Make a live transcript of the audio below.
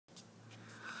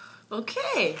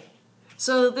Okay,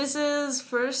 so this is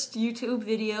first YouTube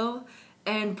video,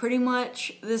 and pretty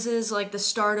much this is like the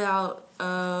start out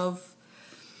of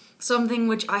something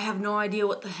which I have no idea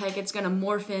what the heck it's gonna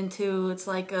morph into. It's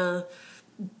like a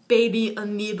baby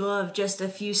amoeba of just a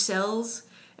few cells,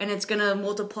 and it's gonna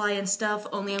multiply and stuff,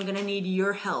 only I'm gonna need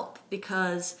your help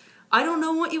because I don't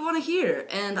know what you want to hear,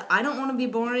 and I don't want to be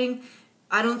boring.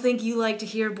 I don't think you like to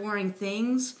hear boring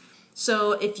things,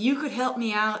 so if you could help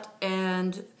me out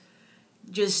and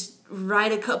just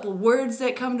write a couple words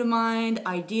that come to mind,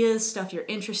 ideas, stuff you're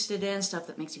interested in, stuff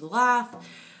that makes you laugh,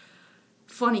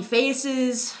 funny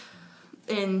faces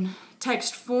in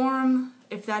text form,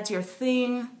 if that's your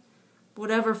thing,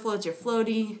 whatever floats your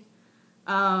floaty.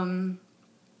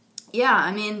 Yeah,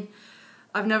 I mean,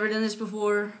 I've never done this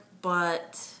before,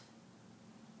 but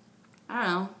I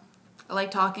don't know. I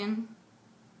like talking,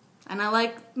 and I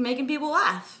like making people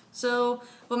laugh. So,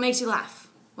 what makes you laugh?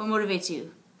 What motivates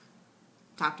you?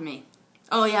 Talk to me.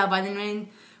 Oh yeah, by the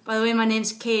way, my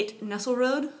name's Kate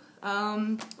Nesselrode,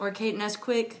 or Kate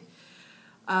Nesquik.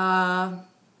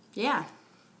 Yeah.